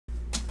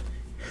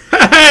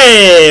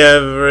Hey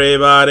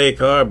everybody,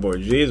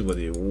 Cardboard G's with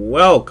you.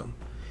 Welcome.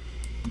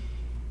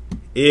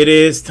 It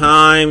is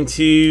time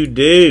to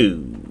do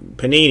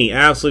Panini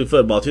Absolute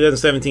Football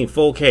 2017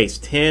 full case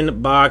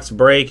 10 box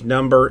break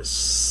number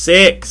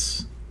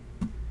 6.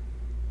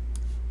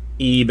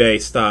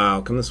 eBay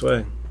style. Come this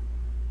way.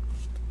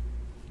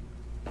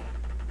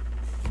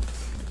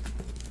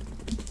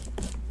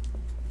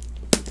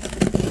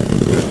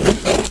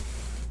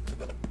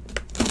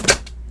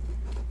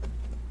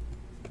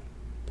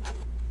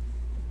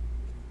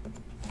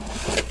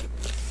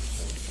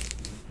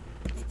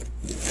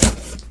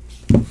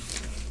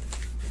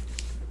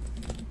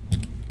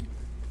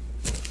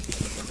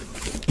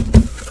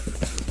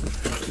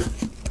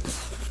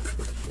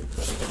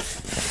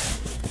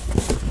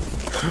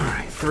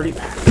 Alright, 30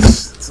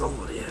 packs. That's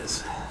all it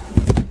is.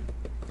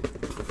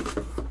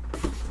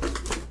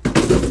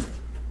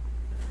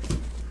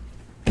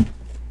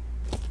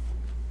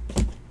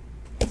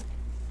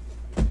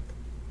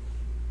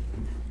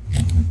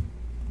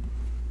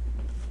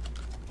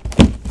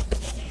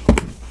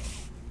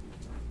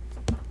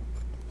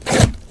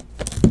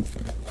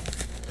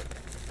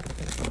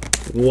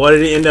 What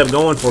did it end up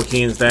going for,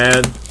 Keen's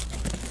dad?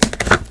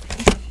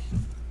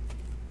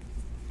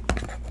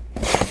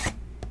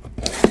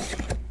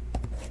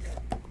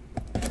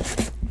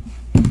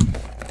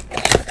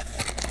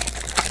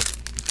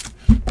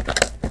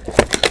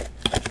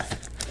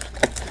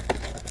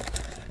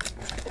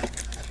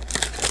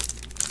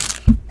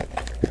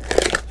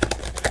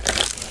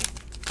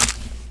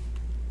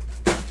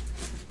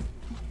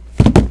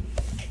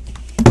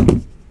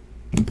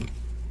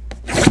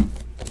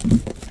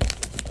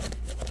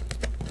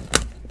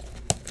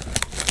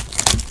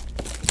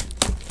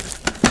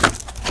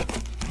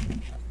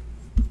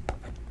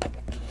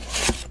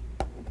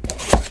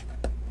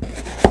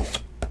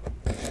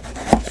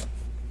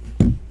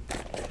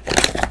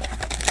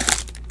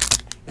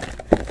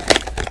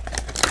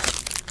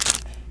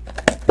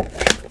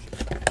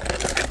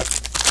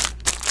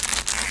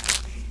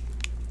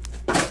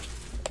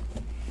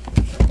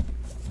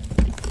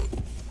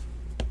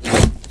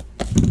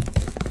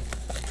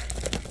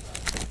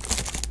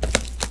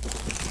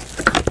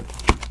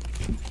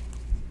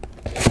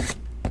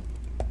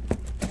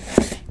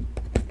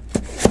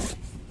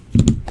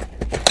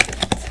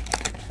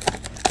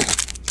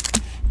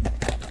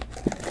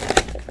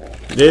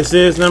 This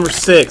is number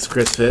 6,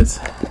 Chris Fitz.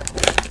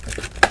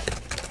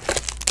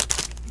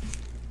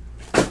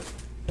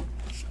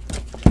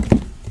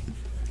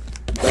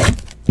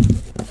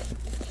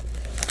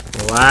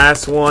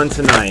 Last one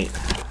tonight.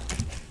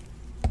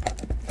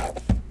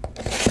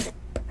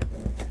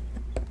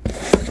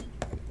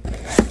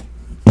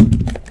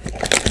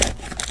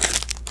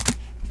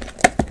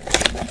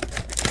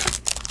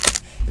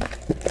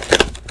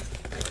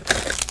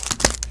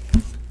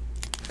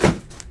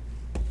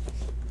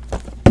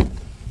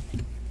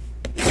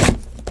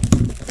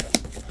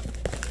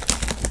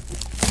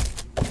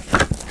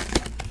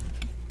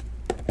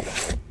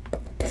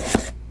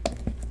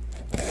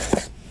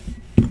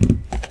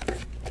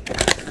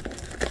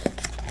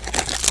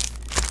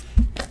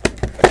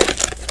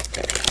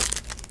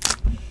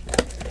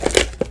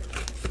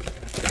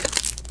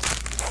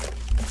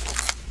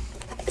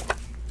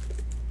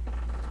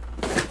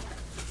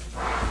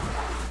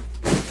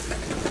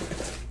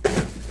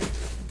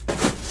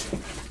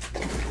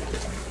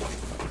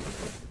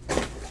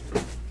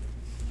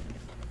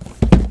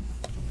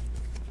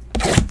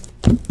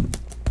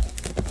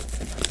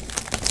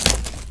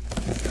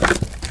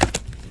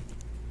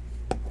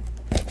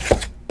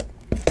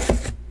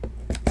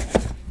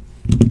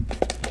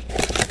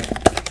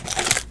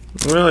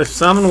 Well, if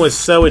someone was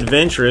so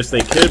adventurous,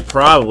 they could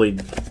probably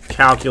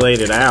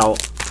calculate it out.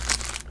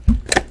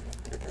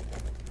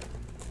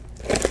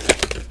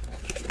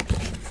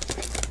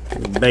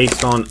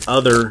 Based on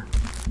other...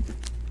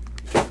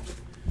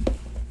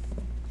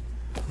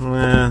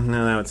 Well,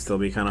 no, that would still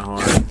be kind of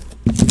hard.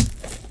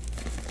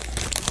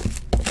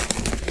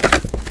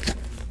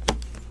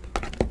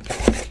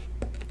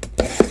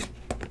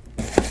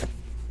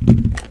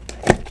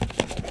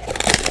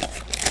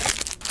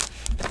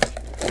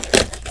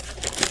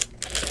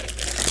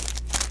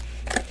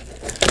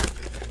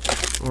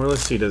 Or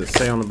let's see, does it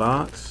say on the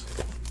box?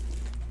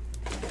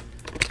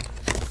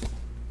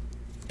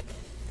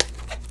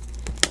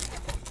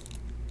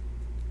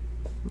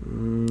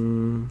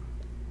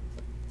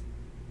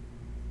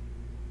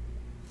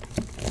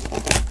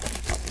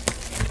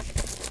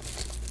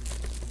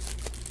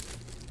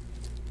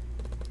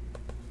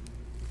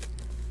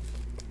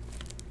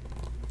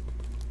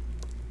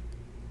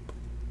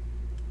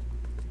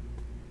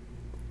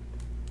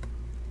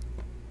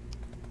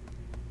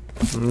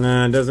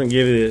 No, it doesn't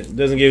give you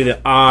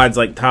the odds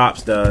like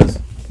Topps does.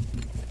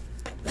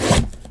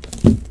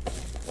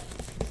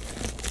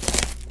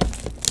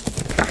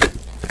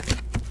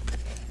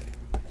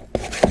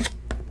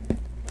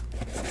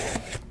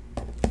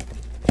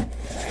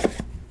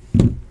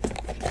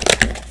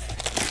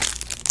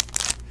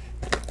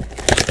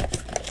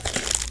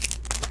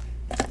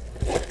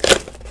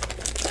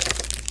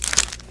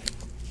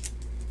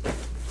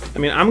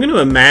 mean, I'm going to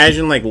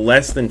imagine like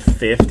less than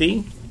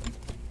 50.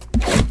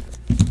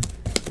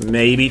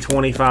 Maybe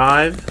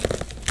 25.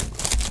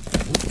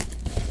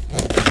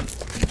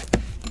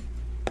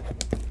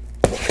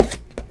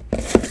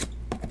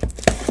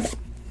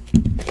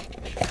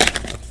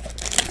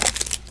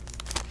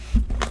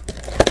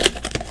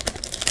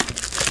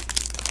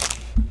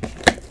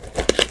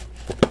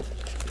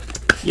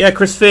 Yeah,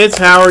 Chris Fitz,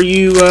 how are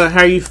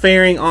you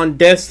faring on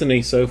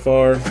Destiny so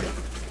far?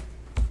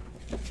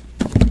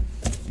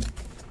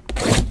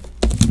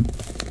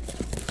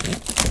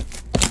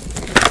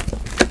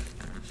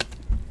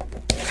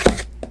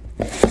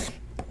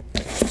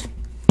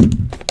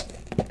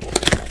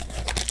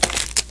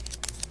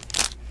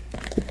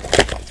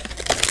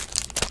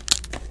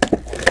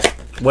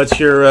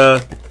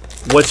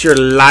 What's your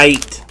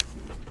light?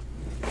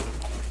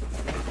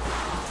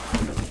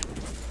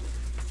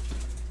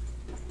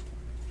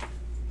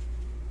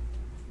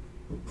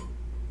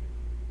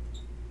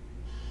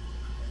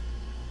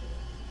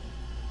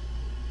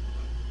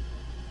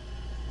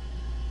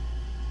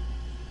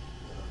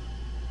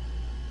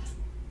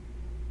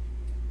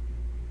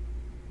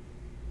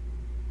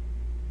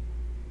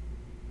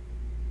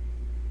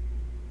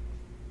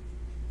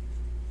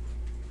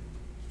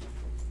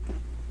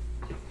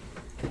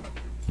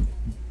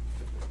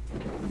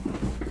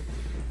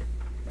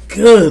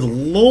 Good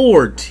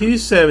Lord,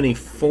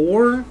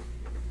 274?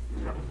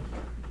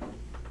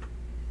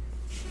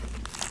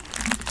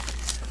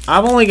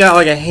 I've only got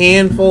like a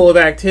handful of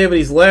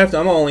activities left.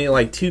 I'm only at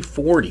like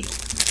 240.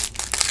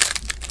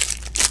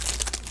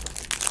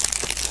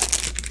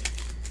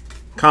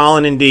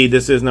 Colin, indeed,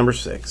 this is number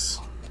 6.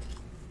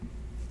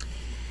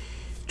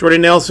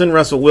 Jordan Nelson,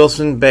 Russell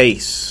Wilson,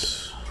 base.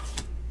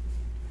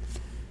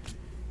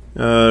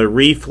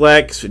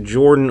 Reflex,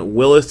 Jordan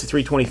Willis to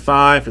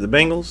 325 for the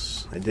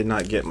Bengals. I did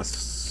not get my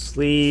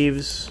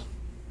sleeves.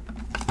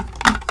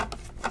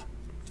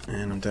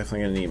 And I'm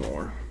definitely going to need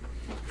more.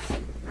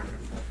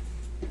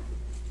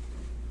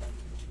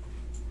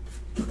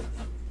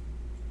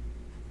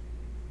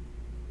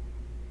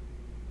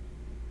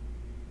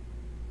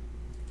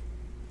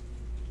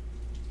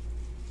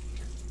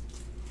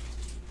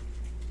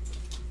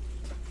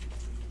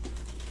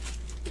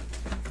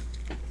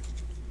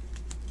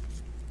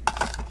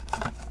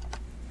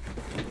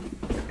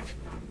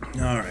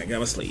 Alright, got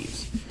my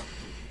sleeves.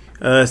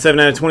 7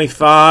 out of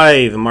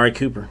 25, Amari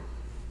Cooper.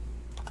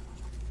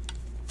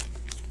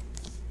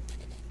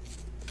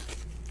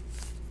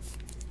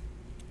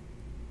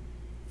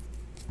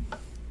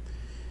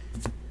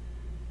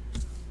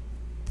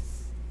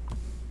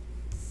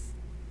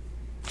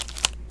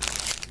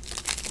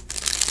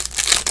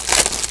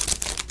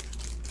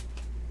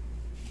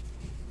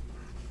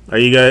 Are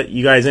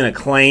you guys in a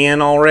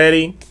clan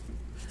already?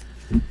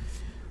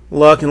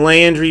 Luck and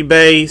Landry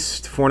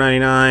based,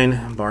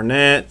 $4.99.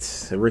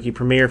 Barnett, a rookie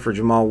premiere for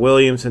Jamal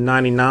Williams at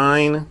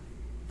 $99.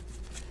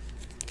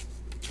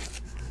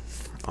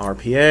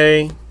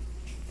 RPA.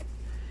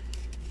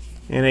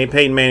 And a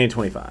Peyton Manning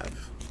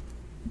 25.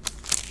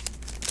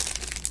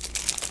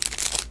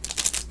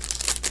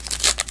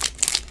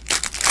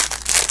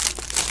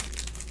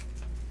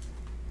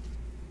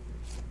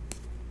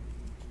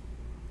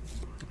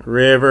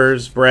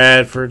 Rivers,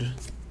 Bradford,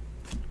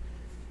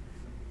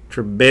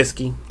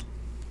 Trubisky.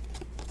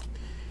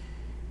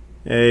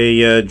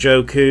 A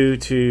Joku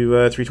to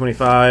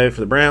 325 for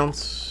the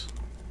Browns.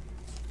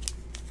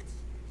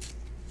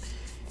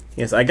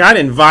 Yes, I got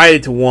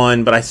invited to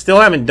one, but I still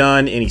haven't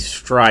done any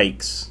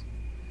strikes.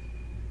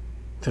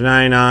 To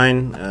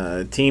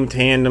 99, team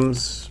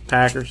tandems,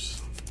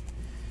 Packers.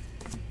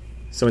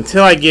 So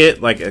until I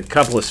get like a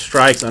couple of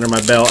strikes under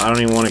my belt, I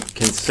don't even want to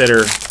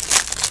consider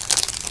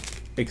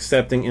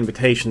accepting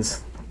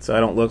invitations, so I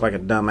don't look like a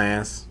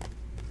dumbass.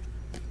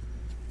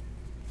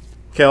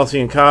 Kelsey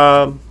and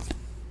Cobb.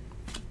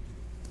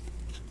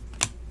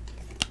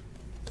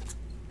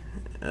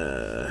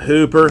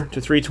 Hooper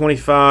to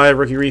 325,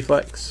 rookie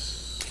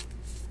reflex.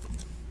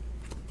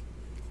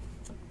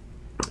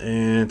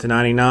 And to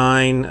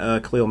 99,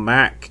 Khalil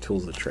Mack,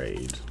 tools of the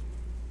trade.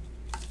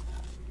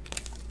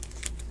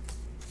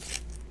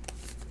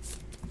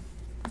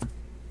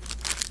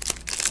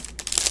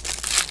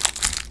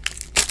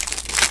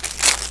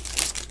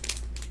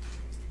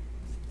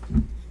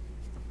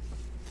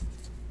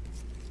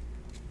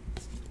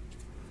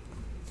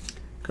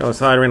 Carlos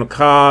Hyde, Randall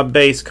Cobb,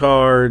 base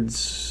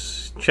cards.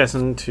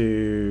 Chesson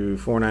to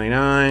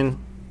 $4.99.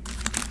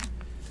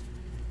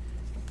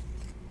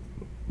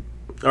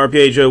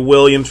 RPA Joe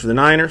Williams for the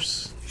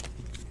Niners.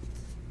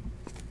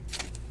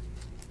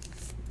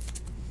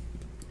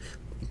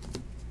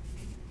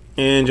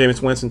 And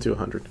Jameis Winston to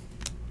 100.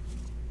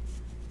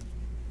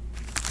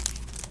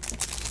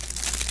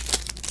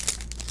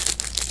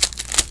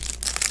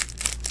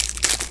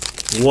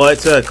 What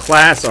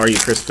class are you,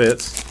 Chris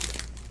Fitz?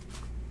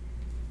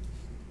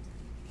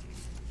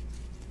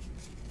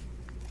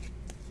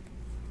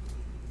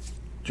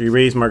 Drew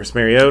Reeves, Marcus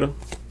Mariota.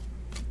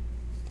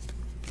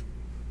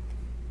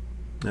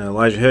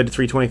 Elijah Hood to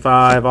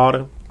 325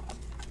 auto.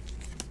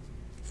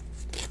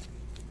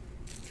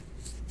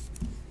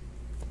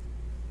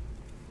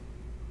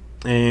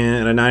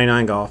 And a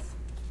 99 golf.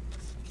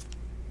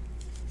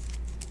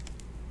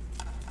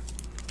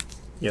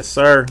 Yes,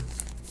 sir.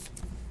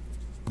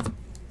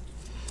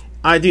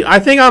 I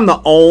think I'm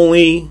the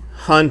only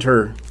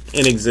hunter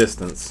in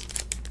existence.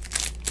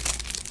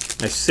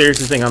 I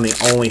seriously think I'm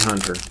the only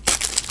hunter.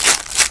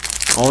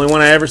 Only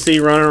one I ever see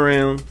running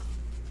around.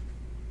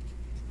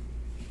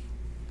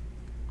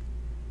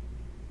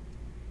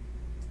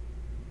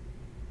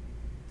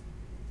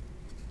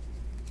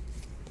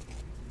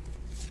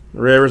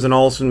 Rivers and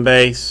Olsen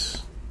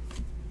base.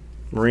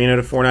 Marino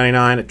to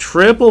 499. A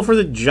triple for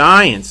the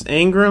Giants.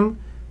 Ingram,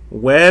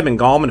 Webb, and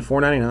Gallman to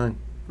 499.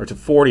 Or to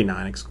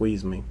 49,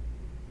 excuse me.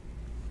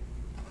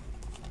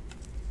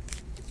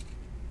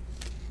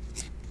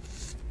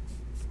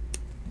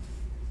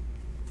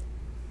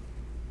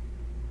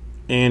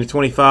 And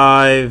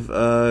 25,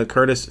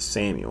 Curtis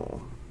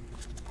Samuel.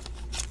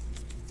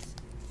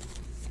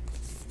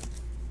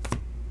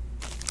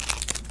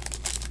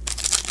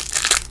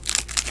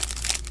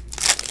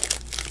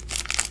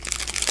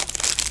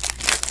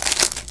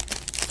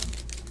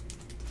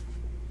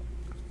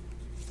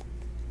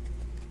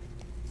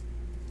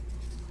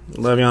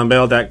 Le'Veon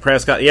Bell, Dak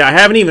Prescott. Yeah, I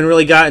haven't even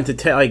really gotten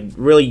to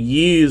really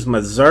use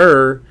my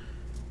Zur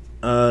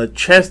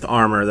chest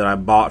armor that I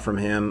bought from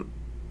him.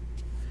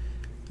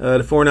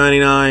 To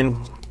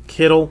 499,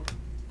 Kittle.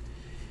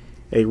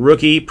 A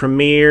rookie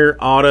premier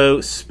auto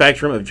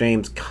spectrum of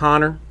James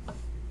Conner.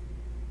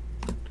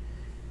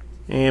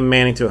 And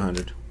Manning to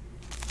 100.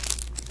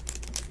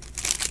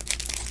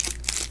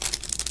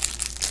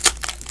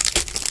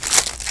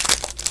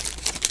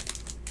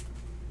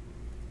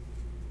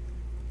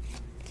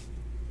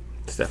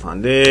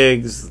 Stephon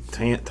Diggs,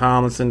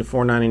 Tomlinson to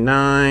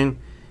 499.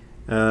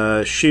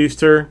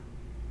 Schuster,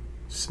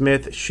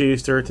 Smith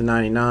Schuster to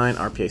 99.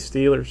 RPA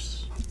Steelers.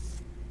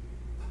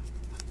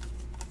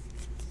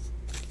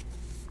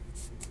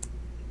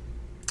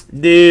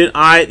 Dude,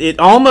 it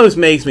almost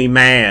makes me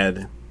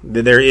mad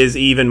that there is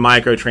even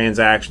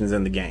microtransactions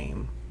in the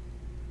game.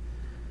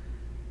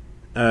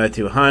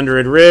 To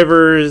 100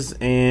 Rivers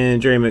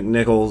and Jerry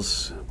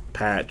McNichols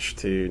patch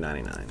to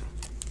 99.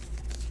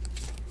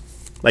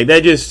 Like,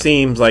 that just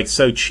seems like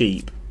so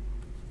cheap,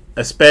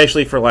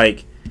 especially for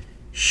like,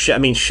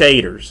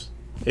 shaders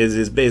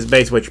is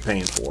basically what you're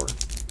paying for.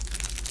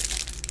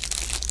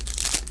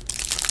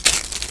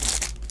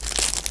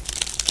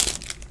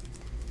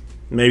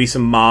 Maybe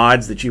some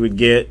mods that you would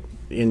get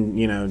in,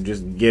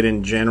 just get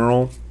in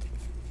general.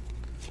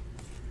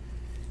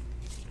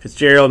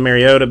 Fitzgerald,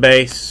 Mariota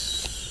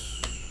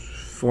base,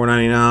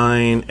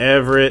 499.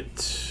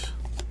 Everett,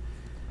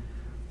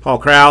 Paul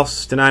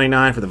Krause to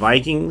 99 for the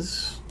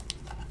Vikings.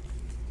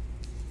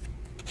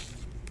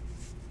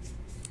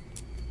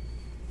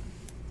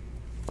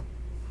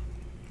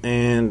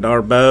 And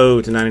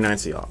Darboh to 99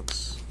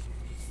 Seahawks.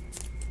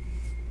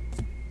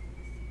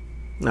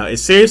 No, it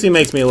seriously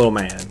makes me a little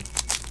mad.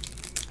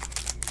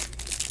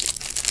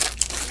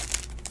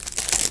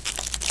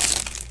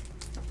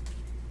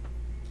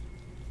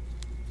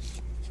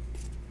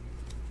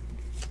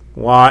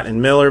 Watt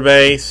and Miller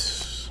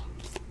base.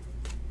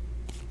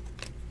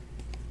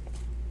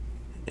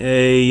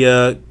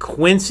 A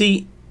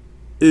Quincy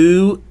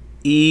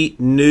Uenuwa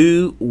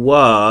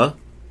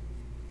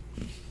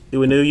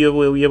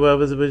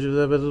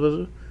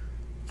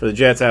for the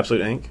Jets,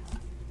 Absolute Inc.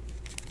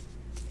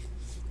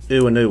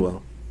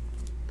 Uenuwa.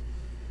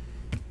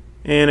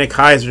 And a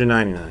Kaiser to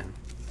 99.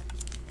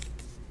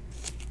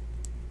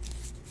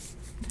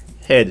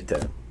 Head to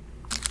toe.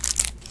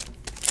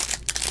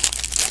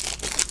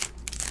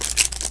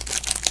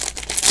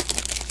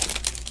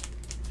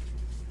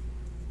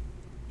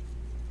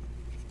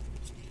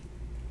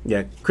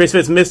 Yeah, Chris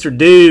Fitz, Mr.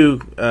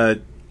 Do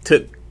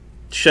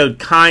showed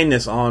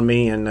kindness on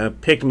me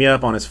and picked me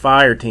up on his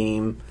fire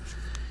team,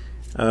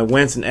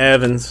 Winston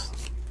Evans,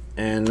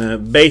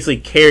 and basically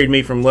carried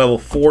me from level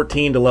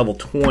 14 to level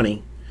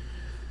 20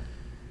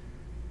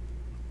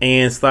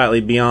 and slightly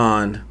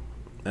beyond.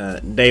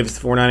 Davis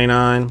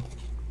 499,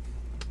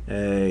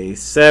 a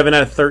 7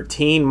 out of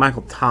 13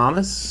 Michael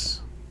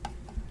Thomas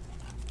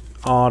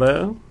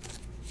auto,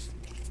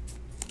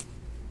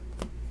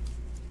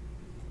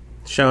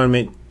 showing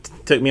me.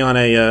 Took me on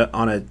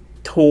a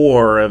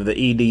tour of the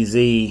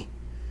EDZ,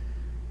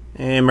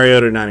 and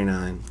Mariota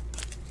 99,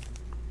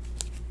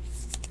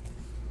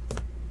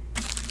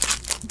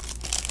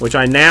 which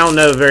I now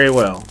know very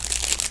well.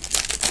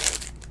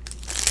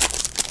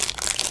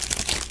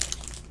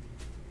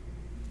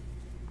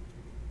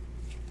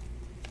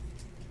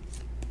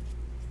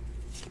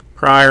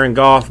 Pryor and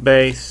Goff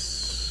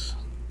base,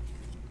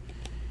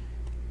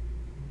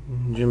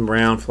 Jim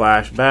Brown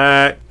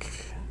flashback.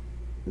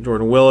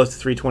 Jordan Willis,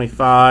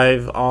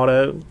 325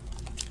 auto.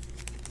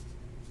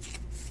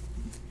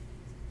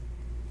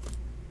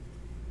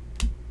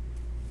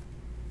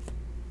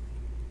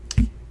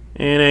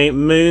 And a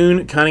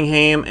Moon,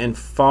 Cunningham, and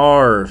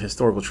Favre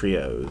historical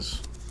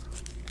trios.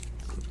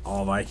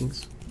 All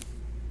Vikings.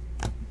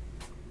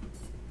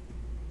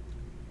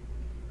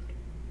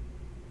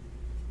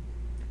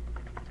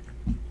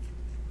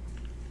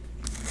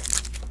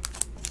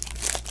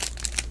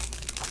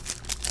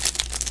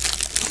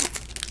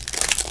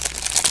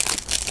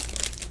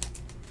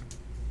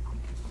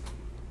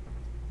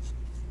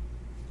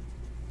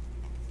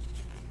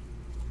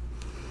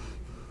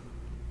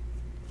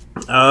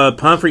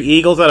 Pumphrey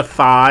Eagles out of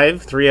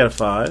 5. 3 out of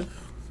 5.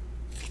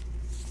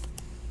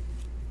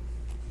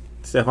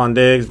 Stephon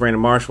Diggs, Brandon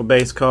Marshall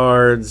base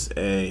cards.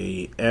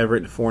 A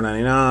Everett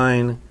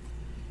 $4.99.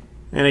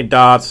 And a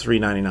Dobbs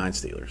 $3.99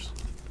 Steelers.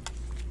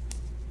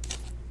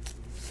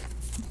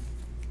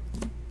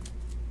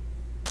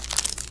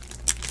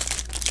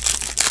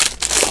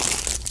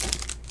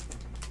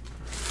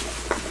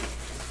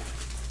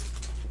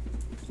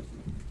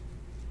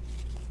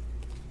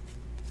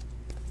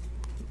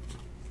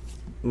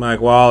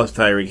 Mike Wallace,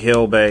 Tyreek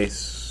Hill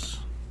base.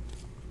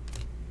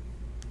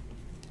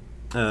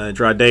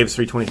 Draw Davis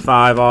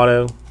 325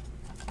 auto.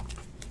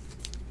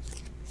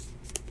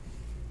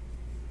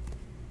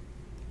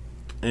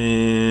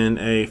 And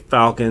a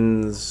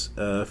Falcons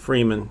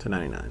Freeman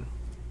 _99.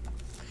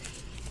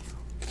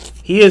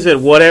 He is at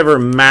whatever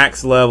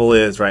max level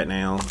is right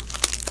now.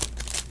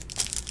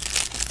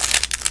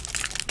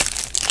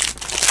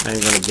 I'm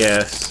going to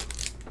guess.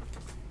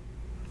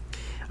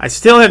 I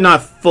still have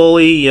not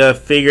fully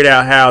figured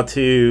out how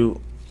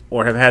to,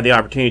 or have had the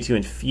opportunity to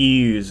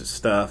infuse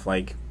stuff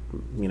like,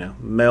 you know,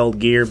 Meld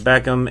Gear,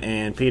 Beckham,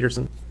 and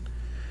Peterson.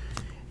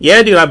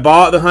 Yeah, dude, I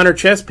bought the Hunter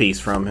chess piece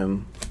from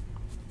him.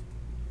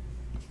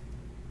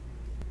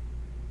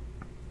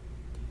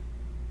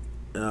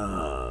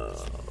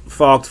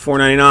 Falk to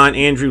 $4.99.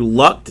 Andrew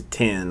Luck to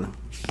 10.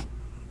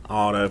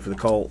 Auto for the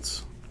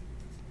Colts.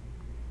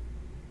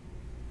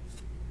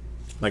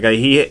 Like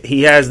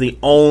he has the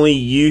only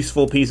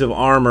useful piece of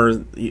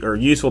armor or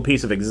useful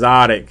piece of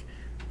exotic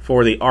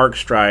for the Arc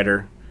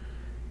Strider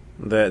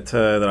that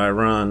I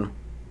run.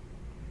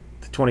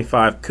 The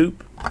 25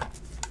 Coupe.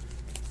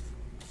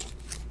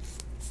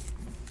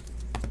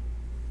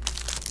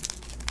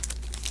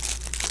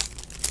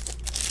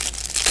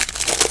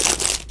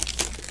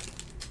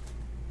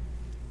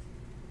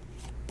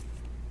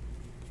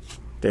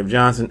 Dave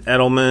Johnson,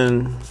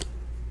 Edelman.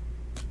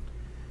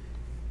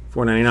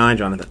 $4.99,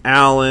 Jonathan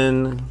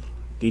Allen.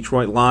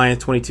 Detroit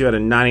Lions, 22 out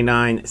of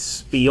 99,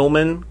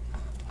 Spielman.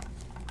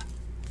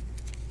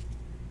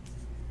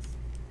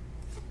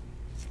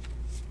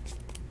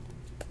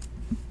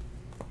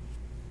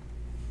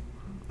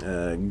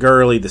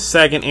 Gurley the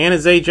second, and a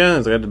Zay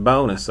Jones. I got the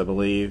bonus, I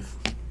believe.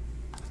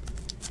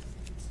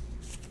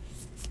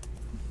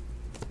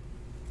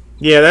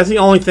 Yeah, that's the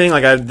only thing.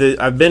 Like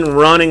I've been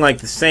running like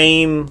the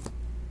same.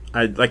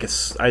 I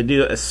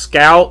do a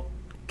Scout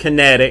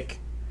Kinetic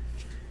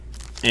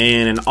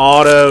and an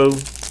Auto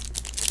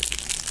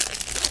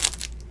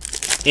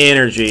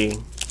Energy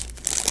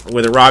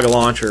with a rocket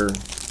launcher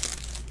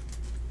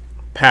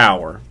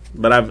power,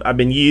 but I've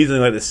been using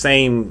like the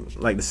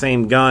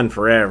same gun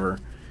forever.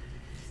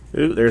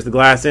 Ooh, there's the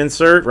glass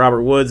insert.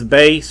 Robert Woods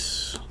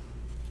base.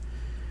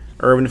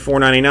 Irvin to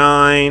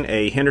 $4.99.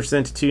 A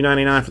Henderson to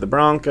 $2.99 for the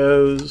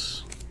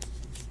Broncos.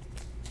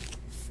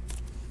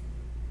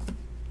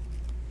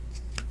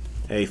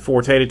 A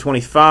Forte to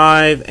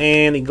 25,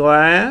 and the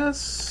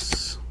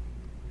glass.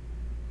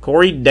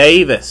 Corey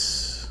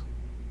Davis.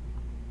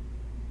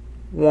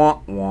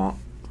 Womp womp.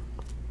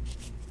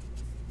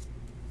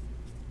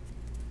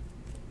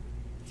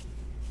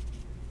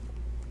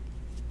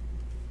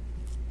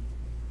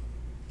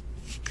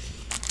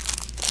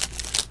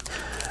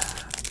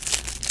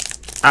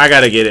 I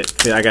gotta get it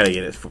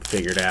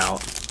figured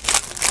out.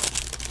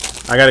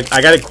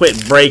 I gotta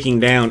quit breaking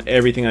down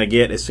everything I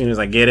get as soon as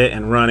I get it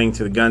and running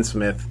to the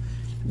gunsmith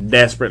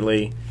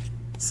desperately,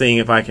 seeing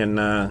if I can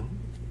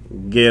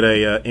get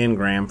a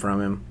engram from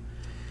him.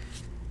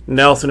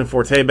 Nelson and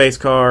Forte base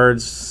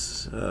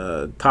cards.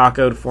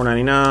 Taco to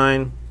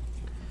 $4.99.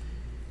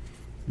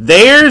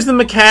 There's the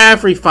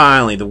McCaffrey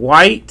finally. The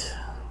white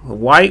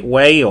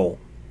whale.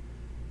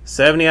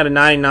 70 out of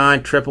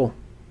 99 triple.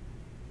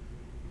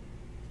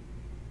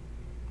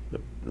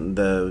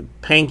 The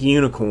pink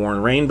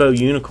unicorn, rainbow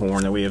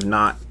unicorn that we have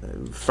not,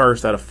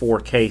 first out of 4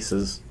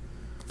 cases.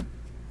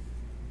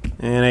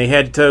 And a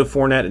head-to-toe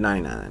Fournette at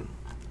 99.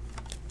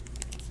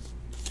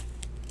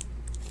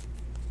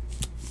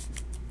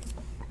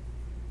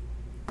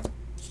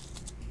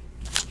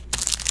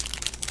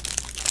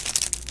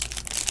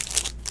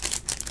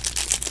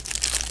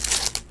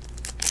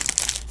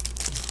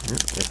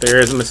 If there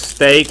is a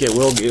mistake, it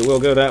will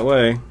go that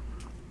way.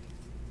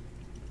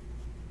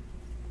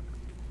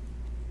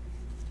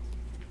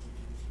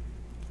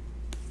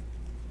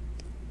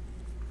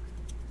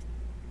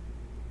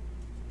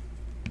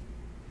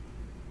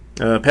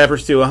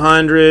 Peppers to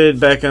 100,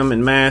 Beckham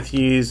and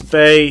Matthews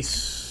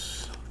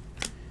base,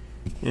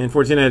 and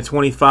 14 out of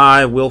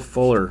 25, Will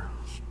Fuller,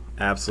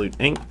 Absolute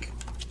Ink.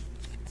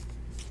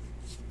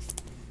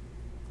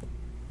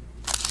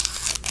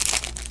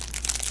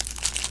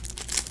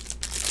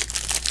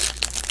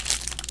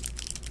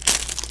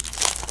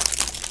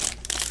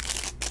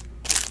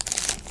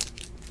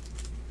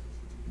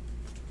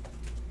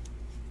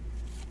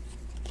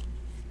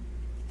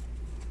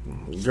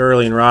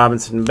 Gurley and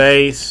Robinson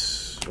base.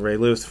 Ray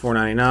Lewis to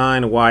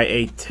 $4.99.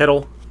 Y.A.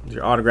 Tittle.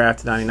 Your autograph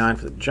to $99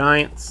 for the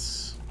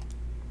Giants.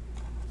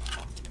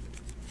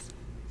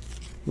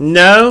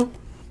 No,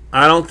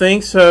 I don't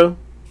think so.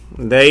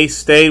 They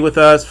stayed with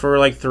us for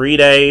like 3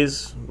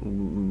 days,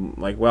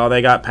 like while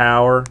they got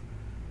power.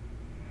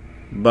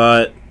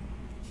 But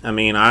I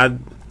mean, I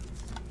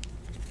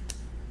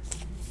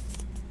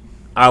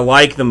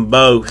like them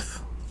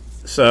both,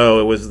 so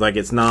it was like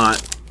it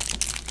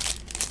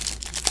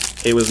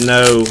was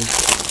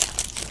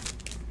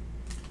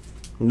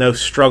no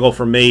struggle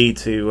for me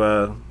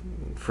to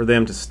for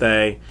them to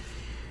stay.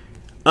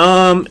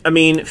 I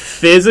mean,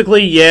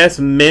 physically, yes.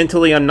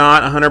 Mentally, I'm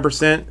not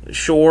 100%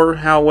 sure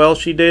how well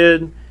she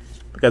did,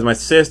 because my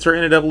sister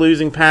ended up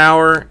losing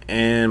power,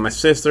 and my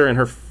sister and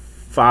her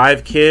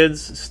 5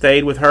 kids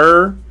stayed with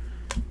her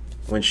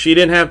when she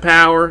didn't have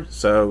power.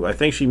 So I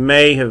think she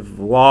may have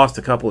lost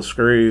a couple of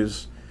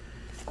screws.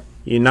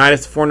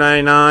 Unitas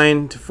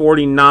 499 to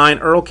 49,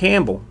 Earl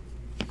Campbell.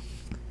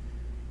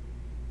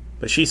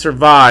 But she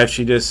survived.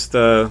 She just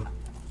a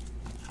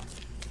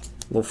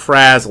little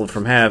frazzled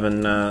from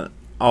having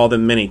all the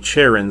many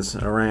childrens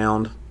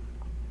around.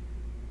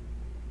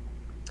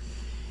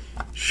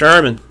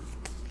 Sherman,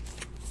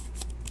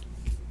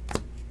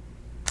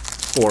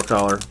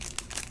 4-color.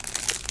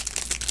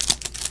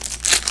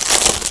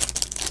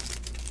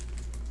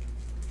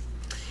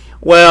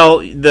 Well,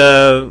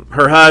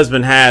 her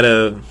husband had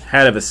a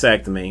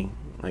vasectomy,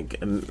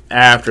 like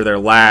after their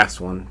last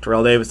one.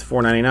 Terrell Davis to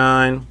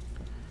 499.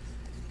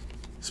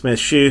 Smith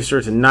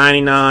Schuster to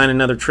 99,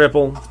 another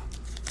triple.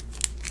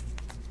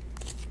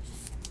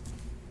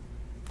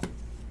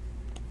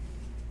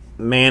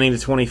 Manning to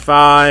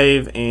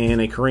 25,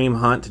 and a Kareem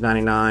Hunt to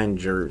 99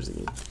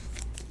 jersey.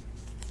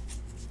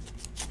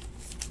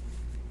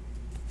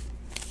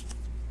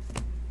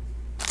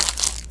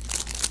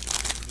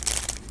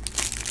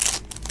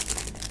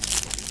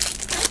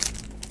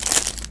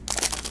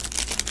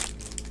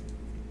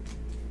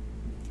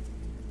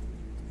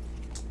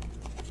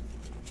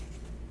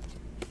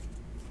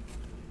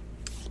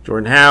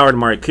 Jordan Howard,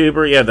 Amari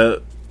Cooper. Yeah,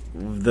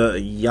 the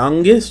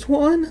youngest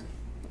one,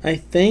 I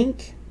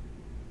think.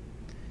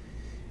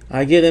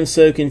 I get them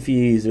so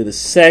confused. They're the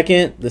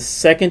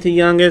second to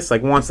youngest.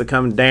 Like wants to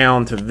come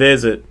down to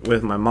visit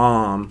with my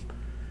mom.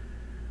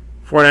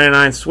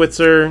 499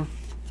 Switzer.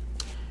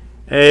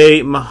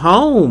 A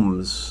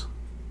Mahomes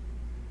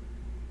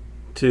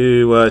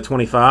to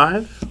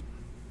 25.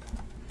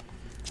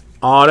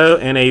 Auto,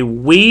 and a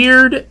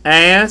weird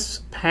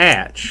ass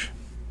patch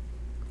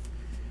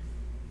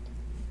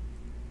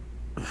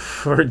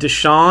for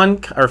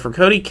Deshaun, or for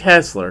Cody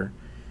Kessler.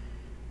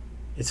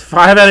 It's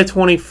 5 out of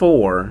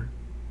 24.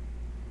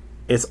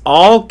 It's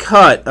all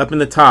cut up in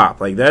the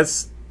top. Like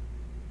that's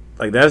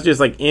just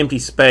like empty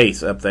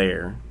space up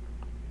there.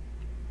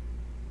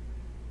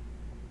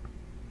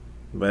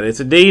 But it's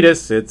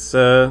Adidas. It's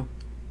a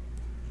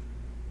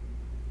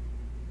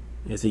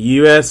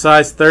US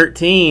size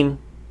 13.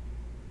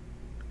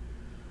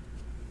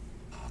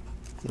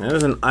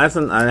 I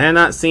had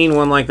not seen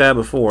one like that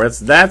before.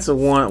 That's a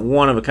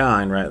one of a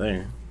kind right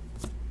there.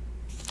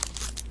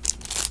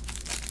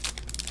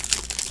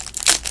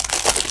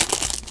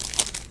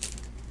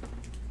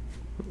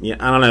 Yeah,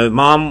 I don't know.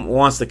 Mom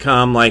wants to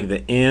come like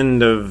the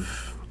end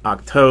of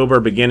October,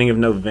 beginning of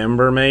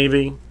November,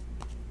 maybe.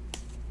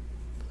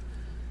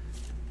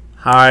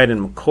 Hyde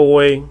and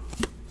McCoy.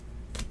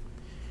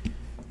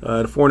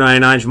 The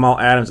 499 Jamal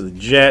Adams of the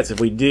Jets.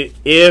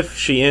 If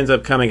she ends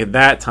up coming at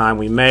that time,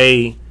 we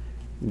may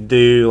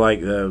do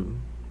like the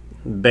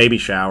baby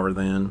shower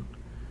then.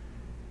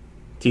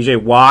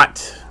 TJ Watt,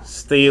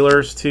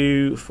 Steelers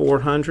to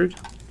 400.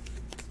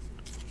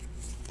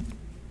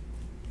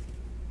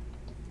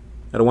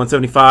 At a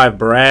 175,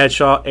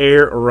 Bradshaw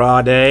Air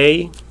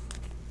Rade.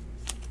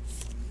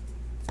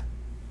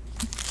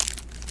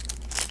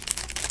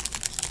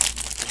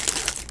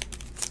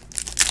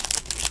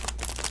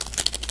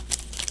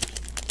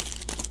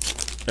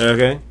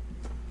 Okay.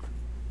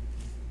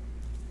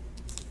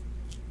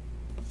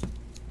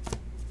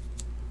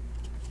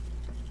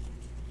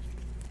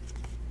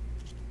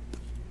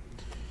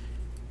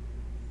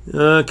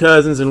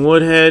 Cousins and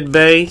Woodhead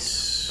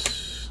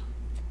base.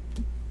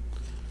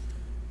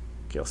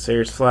 Gil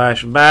Sayers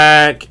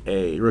flashback.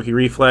 A rookie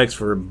reflex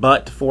for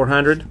Butt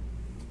 400.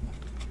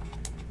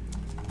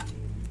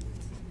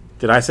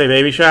 Did I say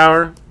baby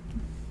shower?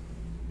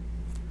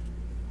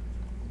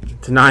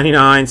 To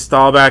 99,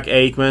 Staubach,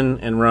 Aikman,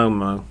 and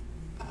Romo.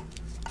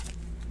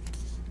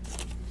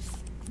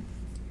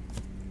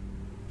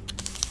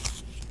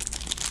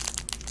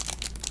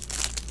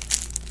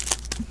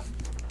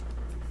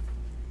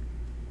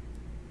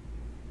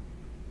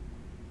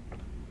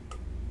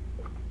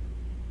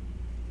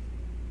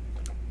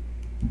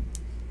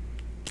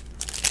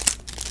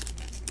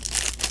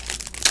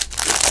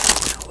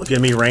 Look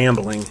at me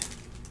rambling.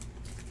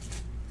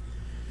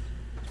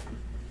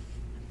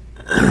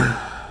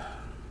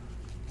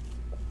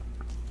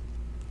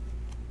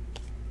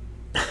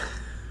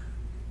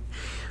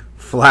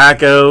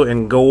 Flacco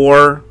and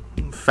Gore,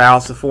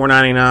 Faust to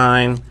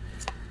 499.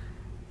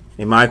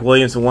 And Mike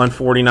Williams to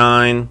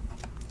 149.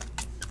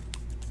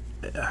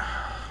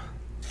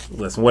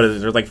 Listen, what is it?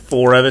 There's like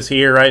 4 of us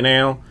here right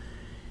now.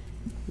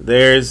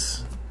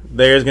 There's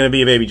There's going to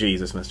be a baby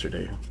Jesus, Mr.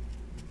 Dude.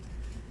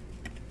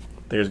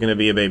 There's going to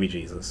be a baby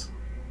Jesus.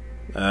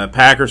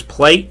 Packers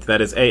plate.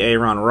 That is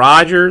Aaron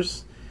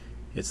Rodgers.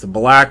 It's the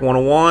black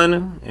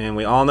 101. And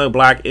we all know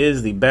black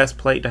is the best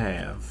plate to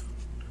have.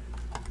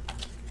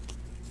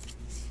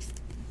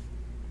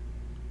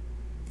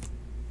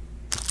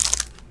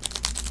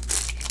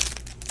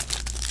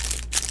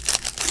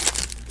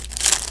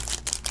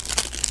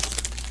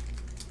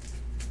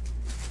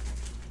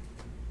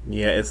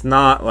 Yeah, it's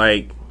not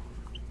like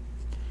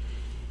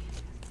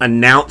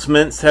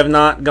announcements have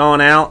not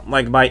gone out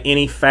like by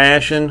any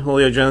fashion.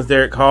 Julio Jones,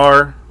 Derek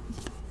Carr,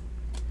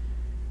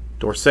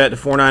 Dorsett to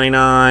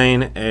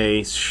 $4.99,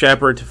 a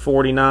Shepard to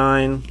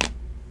 $49.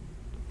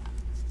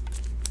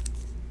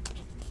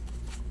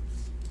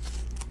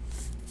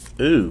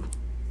 Ooh.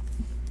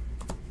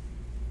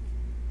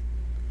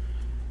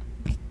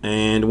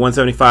 And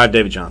 $175,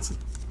 David Johnson.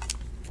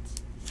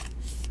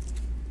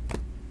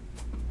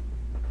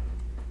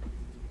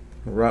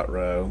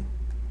 Rutrow.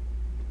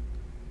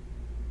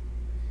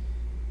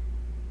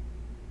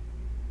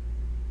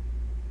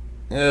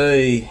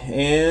 Hey,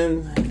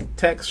 and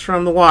text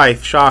from the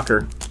wife.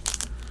 Shocker.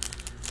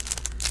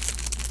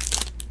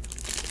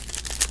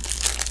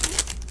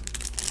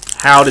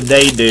 How did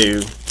they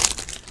do?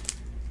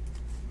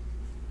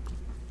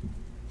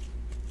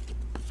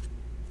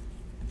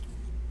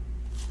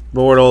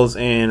 Bortles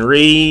and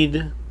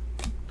Reed.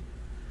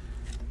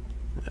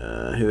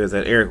 Who is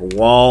that? Eric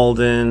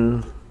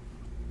Walden.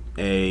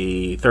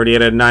 A 38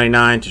 out of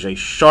 99 to Jay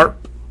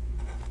Sharp.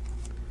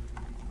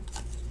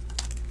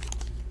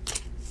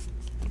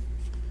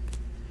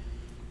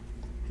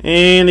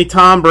 And the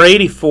Tom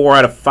Brady 4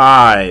 out of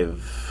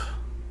 5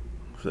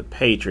 for the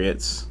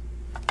Patriots.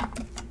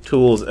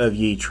 Tools of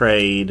ye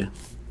trade.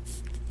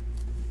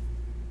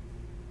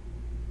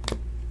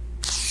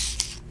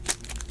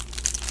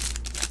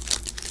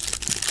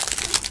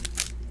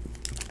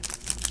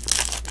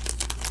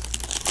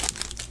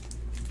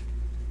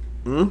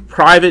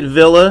 Private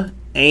villa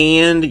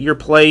and your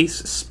place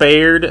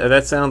spared.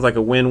 That sounds like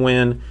a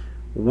win-win,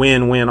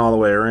 win-win all the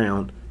way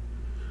around.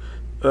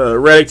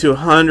 Reddick to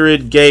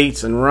 100,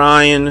 Gates and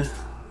Ryan,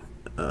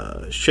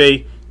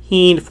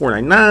 Shaheen to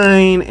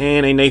 $4.99,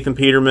 and a Nathan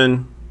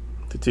Peterman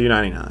to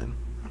 $2.99.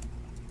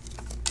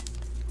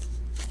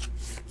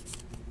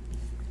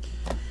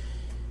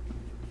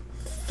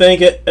 Thank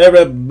you,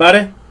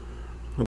 everybody.